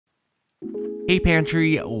Hey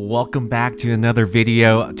Pantry, welcome back to another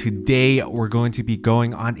video. Today we're going to be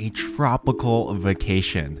going on a tropical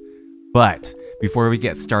vacation. But before we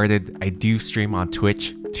get started, I do stream on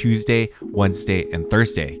Twitch Tuesday, Wednesday, and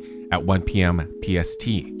Thursday at 1 p.m. PST.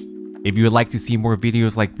 If you would like to see more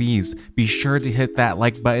videos like these, be sure to hit that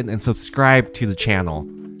like button and subscribe to the channel.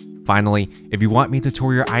 Finally, if you want me to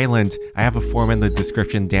tour your island, I have a form in the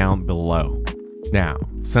description down below. Now,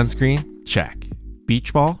 sunscreen? Check.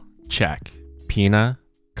 Beach ball? Check. Pina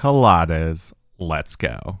coladas. Let's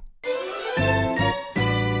go.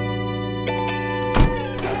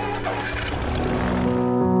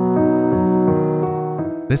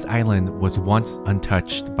 This island was once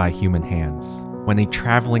untouched by human hands. When a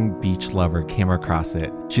traveling beach lover came across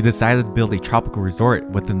it, she decided to build a tropical resort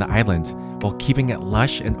within the island while keeping it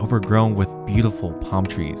lush and overgrown with beautiful palm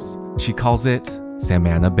trees. She calls it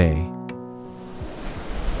Samana Bay.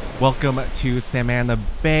 Welcome to Samana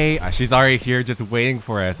Bay. She's already here just waiting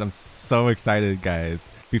for us. I'm so excited,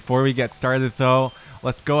 guys. Before we get started though,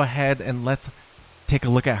 let's go ahead and let's take a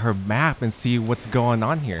look at her map and see what's going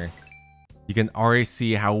on here. You can already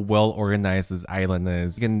see how well organized this island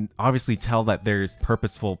is. You can obviously tell that there's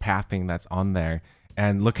purposeful pathing that's on there.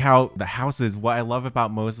 And look how the houses, what I love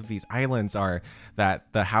about most of these islands are that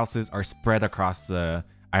the houses are spread across the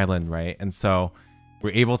island, right? And so we're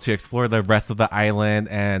able to explore the rest of the island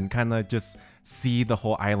and kind of just see the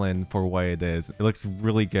whole island for what it is. It looks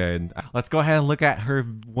really good. Let's go ahead and look at her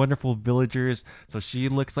wonderful villagers. So she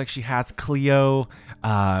looks like she has Cleo,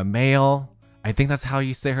 Mael. I think that's how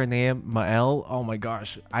you say her name, Mael. Oh my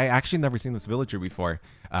gosh, I actually never seen this villager before.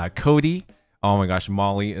 Cody. Oh my gosh,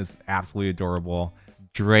 Molly is absolutely adorable.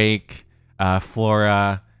 Drake,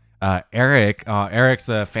 Flora, Eric. Eric's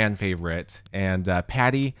a fan favorite, and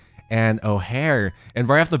Patty and O'Hare. And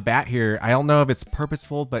right off the bat here, I don't know if it's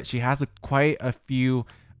purposeful, but she has quite a few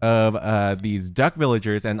of these duck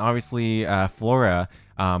villagers, and obviously Flora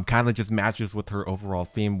kind of just matches with her overall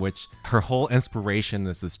theme, which her whole inspiration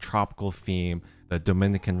is this tropical theme, the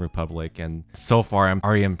Dominican Republic. And so far I'm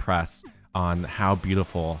already impressed on how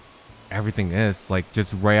beautiful everything is. Like,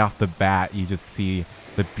 just right off the bat you just see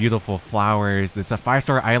the beautiful flowers. It's a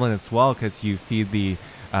 5-star island as well because you see the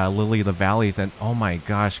lily of the valleys, and oh my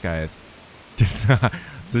gosh, guys, just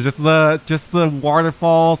the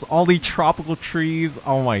waterfalls, all the tropical trees.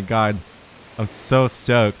 Oh my god, I'm so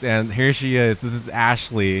stoked. And here she is. This is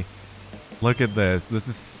Ashley. Look at this. This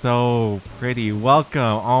is so pretty. Welcome.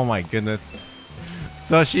 Oh my goodness.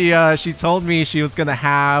 So she told me she was gonna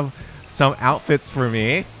have some outfits for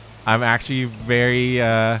me. I'm actually very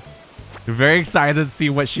excited to see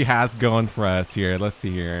what she has going for us here. Let's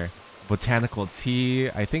see here. Botanical tea.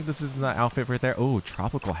 I think this is the outfit right there. Oh,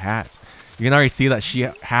 tropical hat. You can already see that she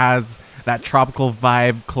has that tropical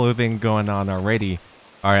vibe clothing going on already.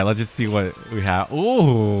 All right, let's just see what we have.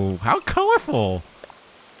 Oh, how colorful.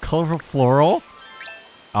 Colorful floral.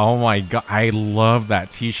 Oh my god, I love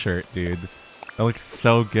that t-shirt, dude. That looks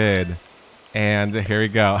so good. And here we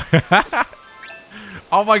go.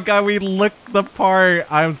 Oh my god, we look the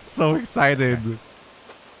part. I'm so excited.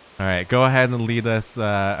 All right, go ahead and lead us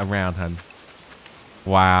around, hun.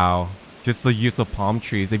 Wow. Just the use of palm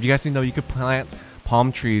trees. If you guys didn't know, you could plant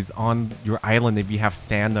palm trees on your island if you have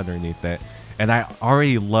sand underneath it. And I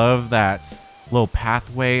already love that little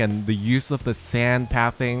pathway and the use of the sand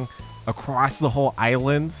pathing across the whole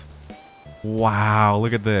island. Wow,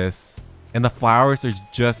 look at this. And the flowers are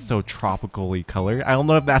just so tropically colored. I don't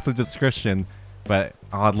know if that's a description, but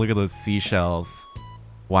oh, look at those seashells.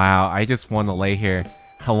 Wow, I just want to lay here.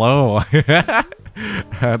 Hello.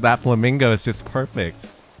 That flamingo is just perfect.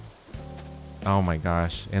 Oh my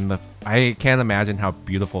gosh. And I can't imagine how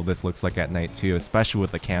beautiful this looks like at night too, especially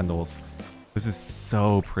with the candles. This is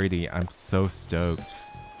so pretty. I'm so stoked.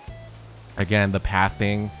 Again, the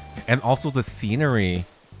pathing and also the scenery.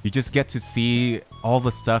 You just get to see all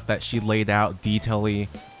the stuff that she laid out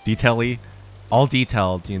all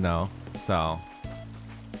detailed, you know. So,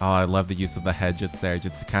 oh, I love the use of the hedges there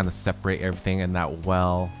just to kind of separate everything in that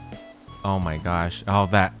well. Oh my gosh. Oh,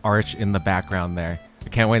 that arch in the background there. I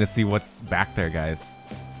can't wait to see what's back there, guys.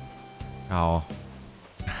 Oh.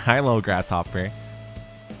 Hi, little grasshopper.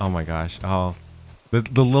 Oh my gosh. Oh. The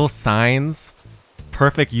little signs.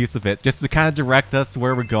 Perfect use of it. Just to kind of direct us to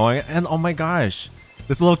where we're going. And oh my gosh.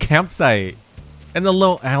 This little campsite. And the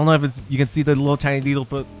little, I don't know if you can see the little tiny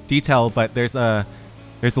detail, but there's a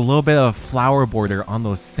little bit of flower border on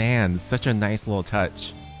those sands. Such a nice little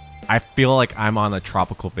touch. I feel like I'm on a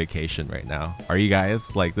tropical vacation right now. Are you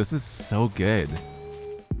guys? Like, this is so good.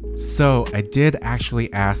 So I did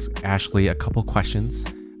actually ask Ashley a couple questions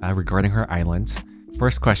regarding her island.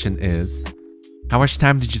 First question is, how much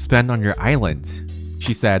time did you spend on your island?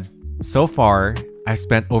 She said, so far, I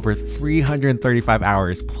spent over 335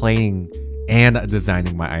 hours playing and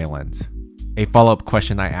designing my island. A follow-up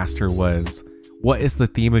question I asked her was, what is the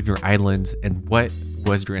theme of your island and what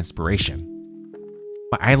was your inspiration?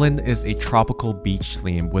 My island is a tropical beach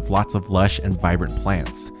theme with lots of lush and vibrant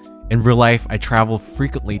plants. In real life, I travel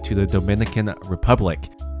frequently to the Dominican Republic.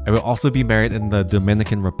 I will also be married in the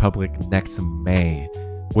Dominican Republic next May,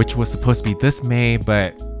 which was supposed to be this May,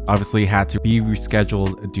 but obviously had to be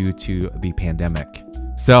rescheduled due to the pandemic.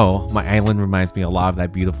 So my island reminds me a lot of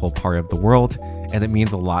that beautiful part of the world, and it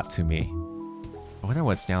means a lot to me. I wonder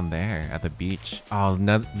what's down there at the beach. Oh,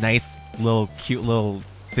 nice little cute little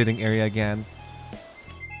sitting area again.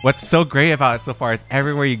 What's so great about it so far is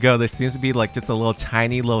everywhere you go, there seems to be like just a little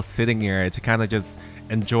tiny little sitting area to kind of just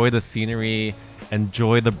enjoy the scenery,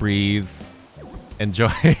 enjoy the breeze, enjoy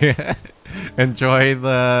enjoy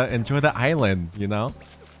the island, you know?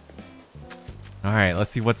 All right, let's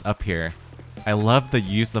see what's up here. I love the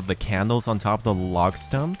use of the candles on top of the log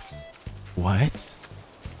stumps. What?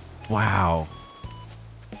 Wow.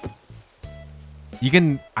 You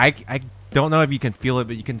can, I don't know if you can feel it,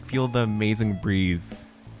 but you can feel the amazing breeze.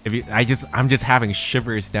 If you, I'm just having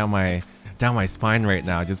shivers down my spine right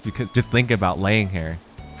now, just think about laying here.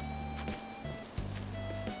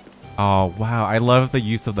 Oh wow, I love the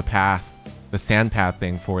use of the path, the sand path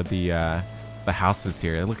thing for the houses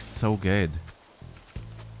here. It looks so good.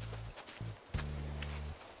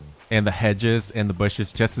 And the hedges and the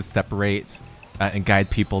bushes just to separate and guide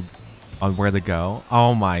people on where to go.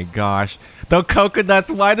 Oh my gosh. The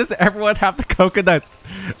coconuts! Why does everyone have the coconuts?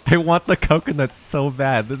 I want the coconuts so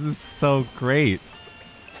bad. This is so great.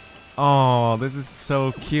 Oh, this is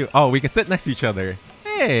so cute. Oh, we can sit next to each other.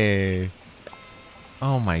 Hey!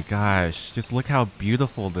 Oh my gosh. Just look how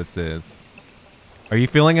beautiful this is. Are you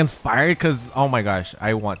feeling inspired? Because, oh my gosh,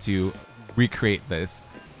 I want to recreate this.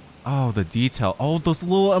 Oh, the detail. Oh, those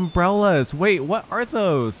little umbrellas. Wait, what are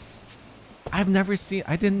those? I've never seen...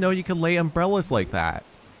 I didn't know you could lay umbrellas like that.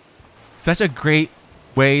 Such a great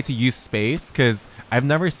way to use space, because I've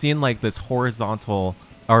never seen like this horizontal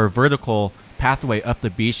or vertical pathway up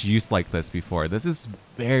the beach used like this before. This is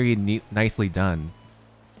very nicely done.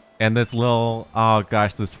 And this little... oh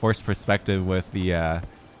gosh, this forced perspective with the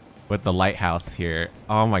lighthouse here.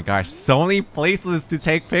 Oh my gosh, so many places to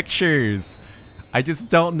take pictures. I just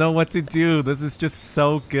don't know what to do. This is just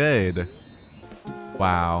so good.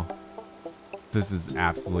 Wow. This is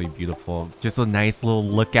absolutely beautiful. Just a nice little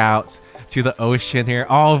lookout to the ocean here.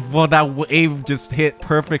 Oh, well, that wave just hit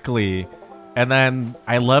perfectly. And then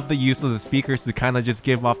I love the use of the speakers to kind of just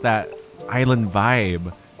give off that island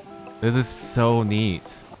vibe. This is so neat.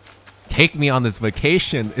 Take me on this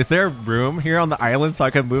vacation. Is there room here on the island so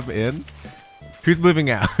I can move in? Who's moving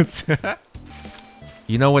out?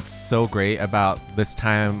 You know what's so great about this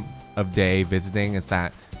time of day visiting is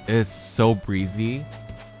that it is so breezy.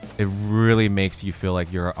 It really makes you feel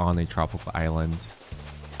like you're on a tropical island.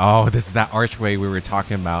 Oh, this is that archway we were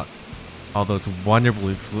talking about. All those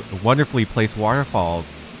wonderfully placed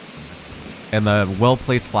waterfalls. And the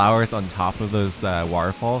well-placed flowers on top of those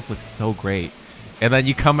waterfalls look so great. And then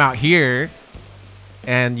you come out here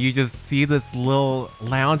and you just see this little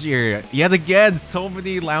lounge area. Yet again, so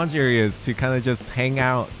many lounge areas to kind of just hang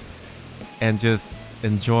out and just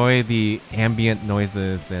enjoy the ambient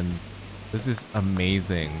noises, and this is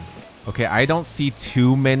amazing. Okay, I don't see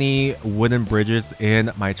too many wooden bridges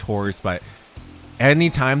in my tours, but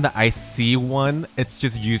anytime that I see one, it's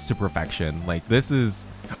just used to perfection. Like this is...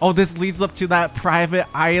 oh, this leads up to that private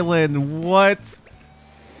island. What?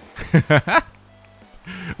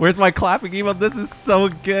 Where's my clapping emote? This is so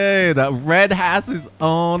good. Red has his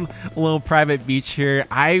own little private beach here.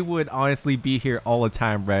 I would honestly be here all the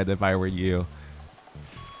time, Red, if I were you.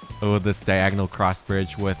 Oh, this diagonal cross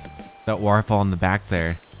bridge with that waterfall in the back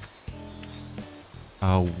there.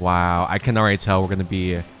 Oh, wow. I can already tell we're going to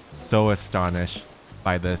be so astonished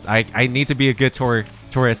by this. I need to be a good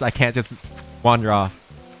tourist. I can't just wander off.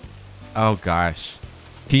 Oh, gosh.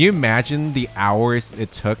 Can you imagine the hours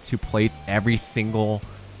it took to place every single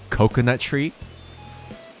coconut tree?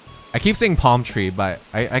 I keep saying palm tree, but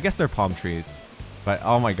I guess they're palm trees. But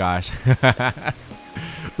oh my gosh.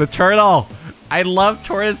 The turtle! I love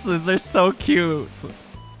tortoises, they're so cute.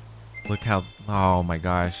 Look how, oh my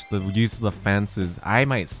gosh, the use of the fences. I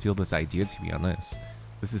might steal this idea, to be honest.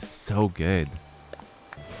 This is so good.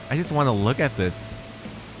 I just want to look at this.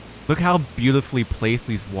 Look how beautifully placed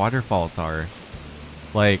these waterfalls are.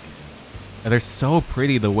 Like, they're so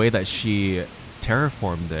pretty the way that she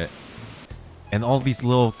terraformed it. And all these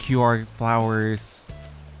little QR flowers.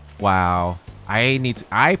 Wow.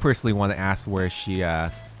 I personally want to ask where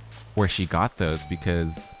she got those,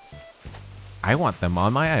 because I want them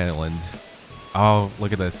on my island. Oh,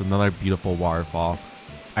 look at this, another beautiful waterfall.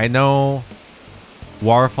 I know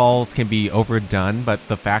waterfalls can be overdone, but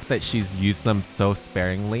the fact that she's used them so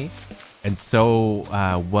sparingly and so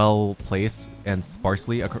well placed and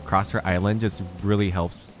sparsely across her island just really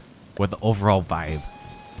helps with the overall vibe.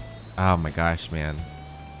 Oh my gosh, man.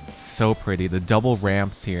 So pretty. The double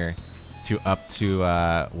ramps here to up to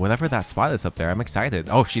whatever that spot is up there. I'm excited.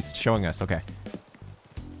 Oh, she's showing us. Okay.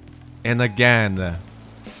 And again,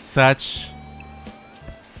 such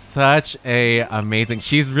a amazing.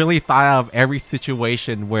 She's really thought of every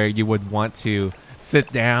situation where you would want to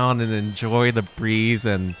sit down and enjoy the breeze,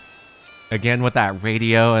 and again with that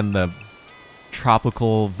radio and the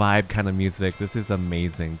tropical vibe kind of music. This is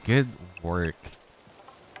amazing. Good work.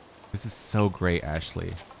 This is so great,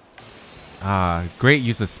 Ashley. Great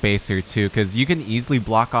use of space here too, because you can easily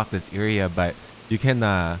block off this area, but you can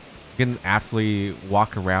absolutely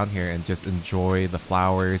walk around here and just enjoy the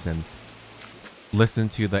flowers and listen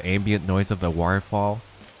to the ambient noise of the waterfall.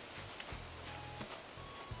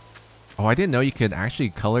 Oh, I didn't know you could actually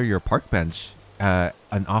color your park bench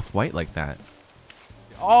an off-white like that.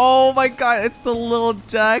 Oh my god, it's the little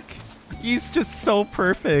duck. He's just so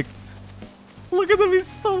perfect. Look at him, he's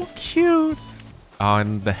so cute. Oh,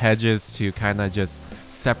 and the hedges to kind of just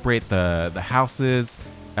separate the houses.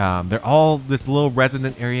 They're all, this little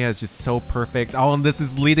resident area is just so perfect. Oh, and this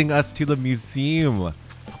is leading us to the museum.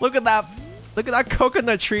 Look at that. Look at that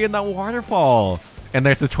coconut tree and that waterfall. And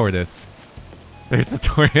there's the tortoise. There's the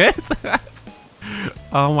tortoise.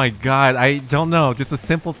 Oh my god. I don't know. Just a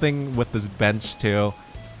simple thing with this bench too.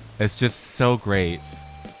 It's just so great.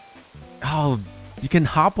 Oh, you can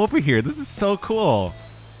hop over here. This is so cool.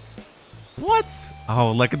 What?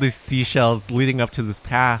 Oh, look at these seashells leading up to this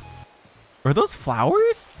path. Are those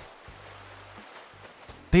flowers?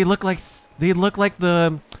 They look like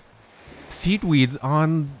the seaweeds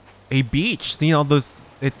on a beach. You know, those,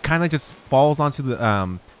 it kind of just falls onto the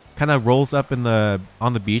kind of rolls up in the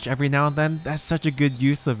on the beach every now and then. That's such a good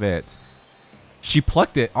use of it. She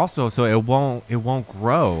plucked it also so it won't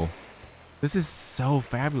grow. This is so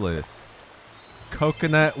fabulous.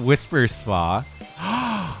 Coconut Whisper Spa.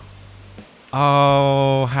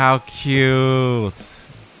 Oh, how cute.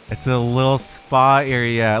 It's a little spa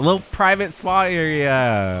area, a little private spa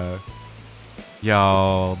area.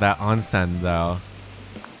 Yo, that onsen though.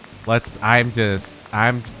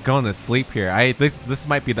 I'm going to sleep here. This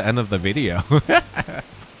might be the end of the video.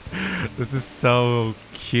 This is so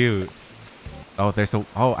cute.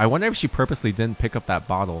 Oh, I wonder if she purposely didn't pick up that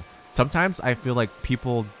bottle. Sometimes I feel like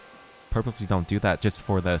people purposely don't do that just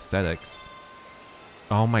for the aesthetics.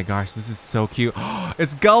 Oh my gosh, this is so cute.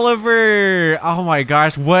 It's Gulliver! Oh my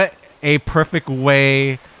gosh, what a perfect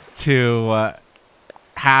way to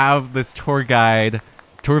have this tour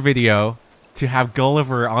video, to have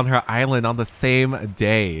Gulliver on her island on the same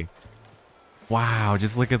day. Wow,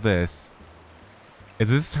 just look at this. Is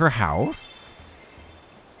this her house?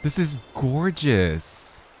 This is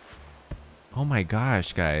gorgeous. Oh my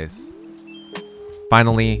gosh, guys.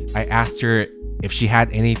 Finally, I asked her if she had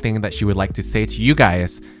anything that she would like to say to you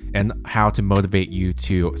guys and how to motivate you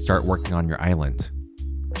to start working on your island.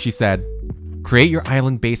 She said, create your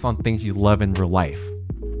island based on things you love in real life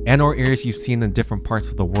and or areas you've seen in different parts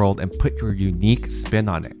of the world and put your unique spin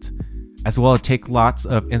on it. As well as take lots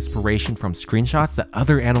of inspiration from screenshots that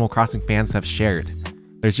other Animal Crossing fans have shared.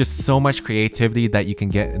 There's just so much creativity that you can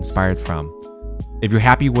get inspired from. If you're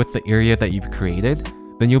happy with the area that you've created,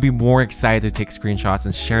 then you'll be more excited to take screenshots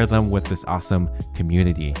and share them with this awesome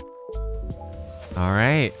community. All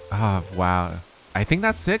right. Oh, wow. I think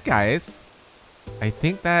that's it, guys. I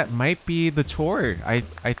think that might be the tour. I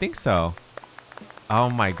think so.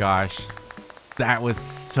 Oh my gosh. That was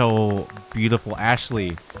so beautiful.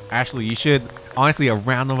 Ashley, you should, honestly, a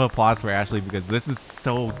round of applause for Ashley because this is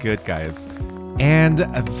so good, guys. And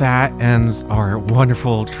that ends our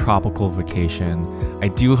wonderful tropical vacation. I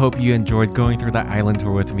do hope you enjoyed going through that island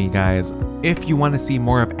tour with me, guys. If you want to see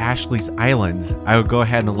more of Ashley's island, I will go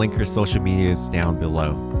ahead and link her social medias down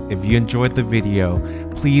below. If you enjoyed the video,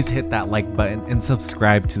 please hit that like button and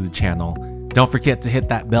subscribe to the channel. Don't forget to hit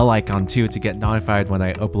that bell icon too to get notified when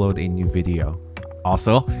I upload a new video.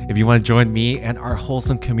 Also, if you want to join me and our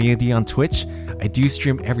wholesome community on Twitch, I do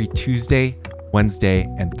stream every Tuesday, Wednesday,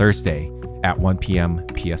 and Thursday at 1 p.m.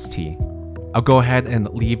 PST. I'll go ahead and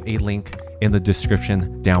leave a link in the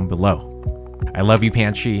description down below. I love you,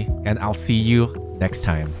 Pantry, and I'll see you next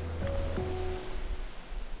time.